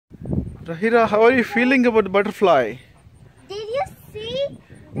Rahira, how are you feeling about the butterfly? Did you see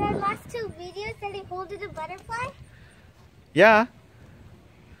the last two videos that I holded a butterfly? Yeah,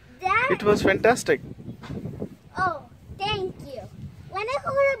 That. it was fantastic. Oh, thank you. When I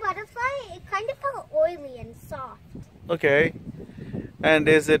hold a butterfly, it kind of felt oily and soft. Okay. And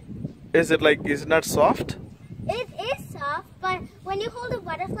is it not soft? It is soft, but when you hold a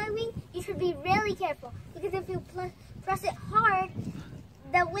butterfly wing, you should be really careful because if you press it hard,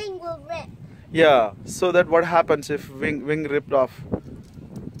 the wing will rip. Yeah. So that what happens if wing ripped off?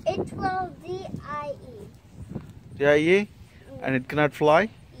 It will die. Yeah, and it cannot fly.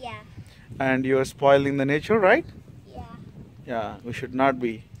 Yeah. And you are spoiling the nature, right? Yeah. Yeah. We should not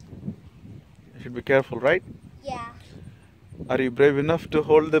be. We should be careful, right? Yeah. Are you brave enough to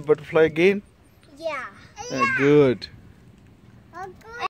hold the butterfly again? Yeah. Good.